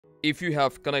If you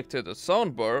have connected a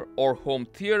soundbar or home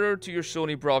theater to your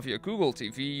Sony Bravia Google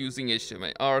TV using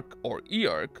HDMI ARC or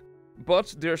eARC,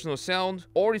 but there's no sound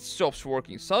or it stops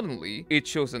working suddenly, it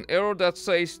shows an error that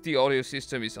says the audio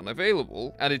system is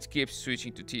unavailable and it keeps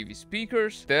switching to TV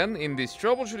speakers, then in this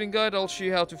troubleshooting guide I'll show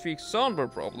you how to fix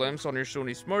soundbar problems on your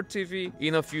Sony Smart TV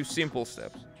in a few simple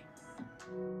steps.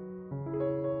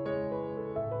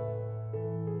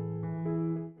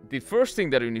 The first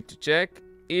thing that you need to check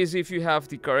is if you have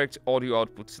the correct audio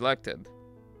output selected.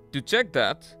 To check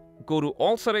that, go to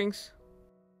All Settings,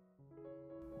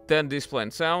 then Display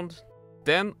and Sound,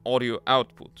 then Audio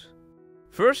Output.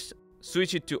 First,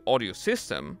 switch it to Audio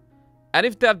System, and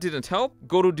if that didn't help,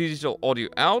 go to Digital Audio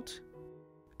Out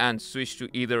and switch to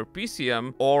either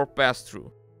PCM or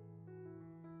Pass-Through.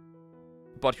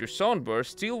 But your soundbar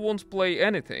still won't play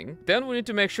anything, then we need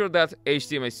to make sure that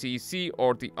HDMI-CEC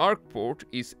or the ARC port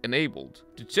is enabled.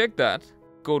 To check that,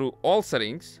 go to All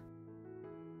Settings,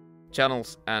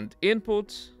 Channels and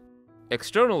Inputs,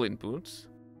 External Inputs,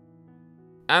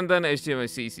 and then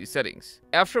HDMI-CEC settings.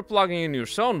 After plugging in your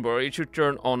soundbar, it should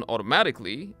turn on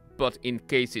automatically, but in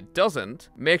case it doesn't,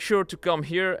 make sure to come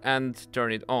here and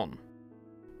turn it on.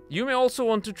 You may also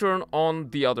want to turn on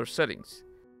the other settings.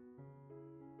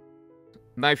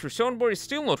 Now if your soundbar is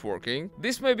still not working,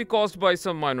 this may be caused by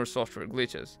some minor software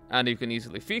glitches, and you can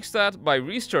easily fix that by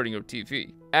restarting your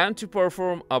TV. And to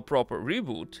perform a proper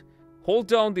reboot, hold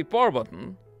down the power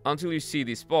button until you see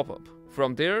this pop-up.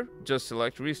 From there, just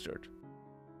select Restart.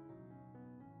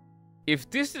 If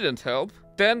this didn't help,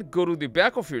 then go to the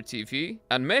back of your TV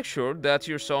and make sure that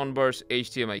your soundbar's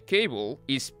HDMI cable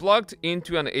is plugged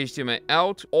into an HDMI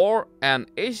out or an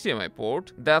HDMI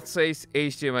port that says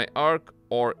HDMI ARC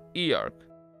or eARC.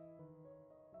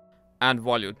 And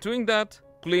while you're doing that,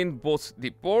 clean both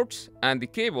the ports and the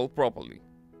cable properly.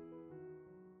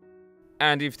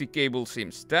 And if the cable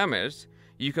seems damaged,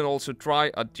 you can also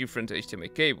try a different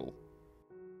HDMI cable.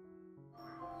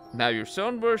 Now your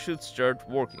soundbar should start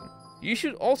working. You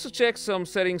should also check some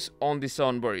settings on the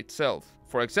soundbar itself.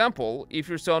 For example, if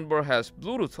your soundbar has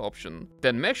Bluetooth option,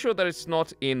 then make sure that it's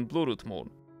not in Bluetooth mode.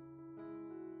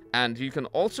 And you can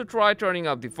also try turning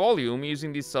up the volume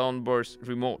using the soundbar's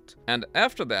remote. And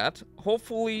after that,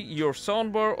 hopefully your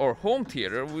soundbar or home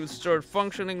theater will start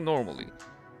functioning normally.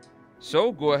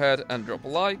 So go ahead and drop a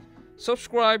like,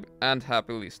 subscribe, and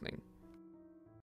happy listening.